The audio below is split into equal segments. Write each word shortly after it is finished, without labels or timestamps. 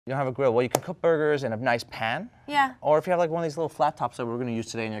You don't have a grill. Well, you can cook burgers in a nice pan. Yeah. Or if you have like one of these little flat tops that we're going to use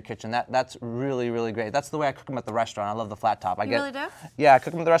today in your kitchen, that's really, really great. That's the way I cook them at the restaurant. I love the flat top. You really do? Yeah, I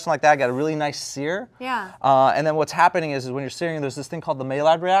cook them at the restaurant like that. I get a really nice sear. Yeah. And then what's happening is when you're searing, there's this thing called the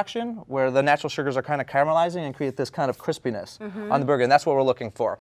Maillard reaction, where the natural sugars are kind of caramelizing and create this kind of crispiness on the burger, and that's what we're looking for.